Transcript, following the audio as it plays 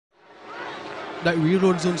Đại úy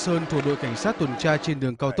Ron Johnson thuộc đội cảnh sát tuần tra trên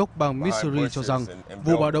đường cao tốc bang Missouri cho rằng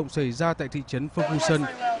vụ bạo động xảy ra tại thị trấn Ferguson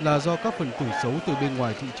là do các phần tử xấu từ bên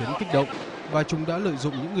ngoài thị trấn kích động và chúng đã lợi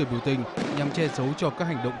dụng những người biểu tình nhằm che giấu cho các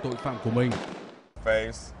hành động tội phạm của mình.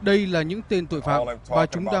 Đây là những tên tội phạm và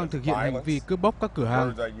chúng đang thực hiện hành vi cướp bóc các cửa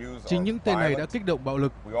hàng. Chính những tên này đã kích động bạo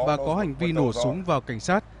lực và có hành vi nổ súng vào cảnh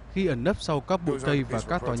sát khi ẩn nấp sau các bụi cây và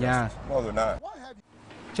các tòa nhà.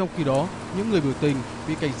 Trong khi đó, những người biểu tình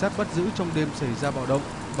bị cảnh sát bắt giữ trong đêm xảy ra bạo động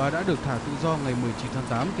và đã được thả tự do ngày 19 tháng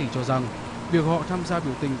 8 thì cho rằng việc họ tham gia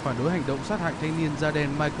biểu tình phản đối hành động sát hại thanh niên da đen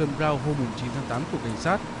Michael Brown hôm 9 tháng 8 của cảnh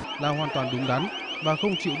sát là hoàn toàn đúng đắn và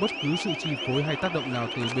không chịu bất cứ sự chi phối hay tác động nào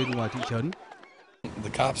từ bên ngoài thị trấn.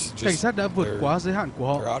 Cảnh sát đã vượt quá giới hạn của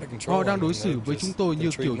họ. Họ đang đối xử với chúng tôi như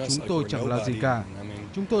kiểu chúng tôi chẳng là gì cả.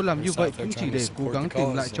 Chúng tôi làm như vậy cũng chỉ để cố gắng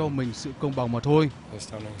tìm lại cho mình sự công bằng mà thôi.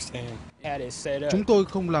 Chúng tôi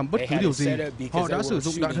không làm bất cứ điều gì. Họ đã sử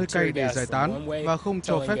dụng đạn hơi cay để giải tán và không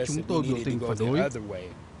cho phép chúng tôi biểu tình phản đối.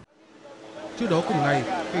 Trước đó cùng ngày,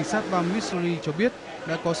 cảnh sát bang Missouri cho biết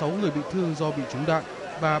đã có 6 người bị thương do bị trúng đạn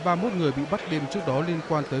và 31 người bị bắt đêm trước đó liên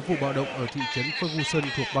quan tới vụ bạo động ở thị trấn Ferguson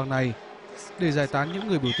thuộc bang này. Để giải tán những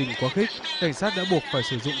người biểu tình quá khích, cảnh sát đã buộc phải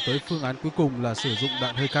sử dụng tới phương án cuối cùng là sử dụng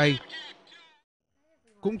đạn hơi cay.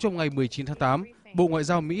 Cũng trong ngày 19 tháng 8, Bộ Ngoại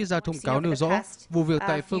giao Mỹ ra thông cáo nêu rõ vụ việc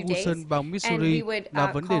tại Ferguson, bang Missouri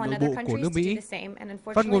là vấn đề nội bộ của nước Mỹ.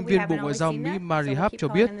 Phát ngôn viên Bộ Ngoại giao Mỹ Mary Harf cho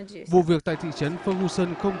biết vụ việc tại thị trấn Ferguson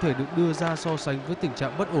không thể được đưa ra so sánh với tình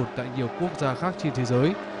trạng bất ổn tại nhiều quốc gia khác trên thế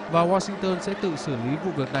giới và Washington sẽ tự xử lý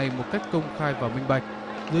vụ việc này một cách công khai và minh bạch.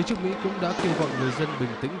 Giới chức Mỹ cũng đã kêu gọi người dân bình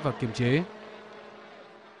tĩnh và kiềm chế.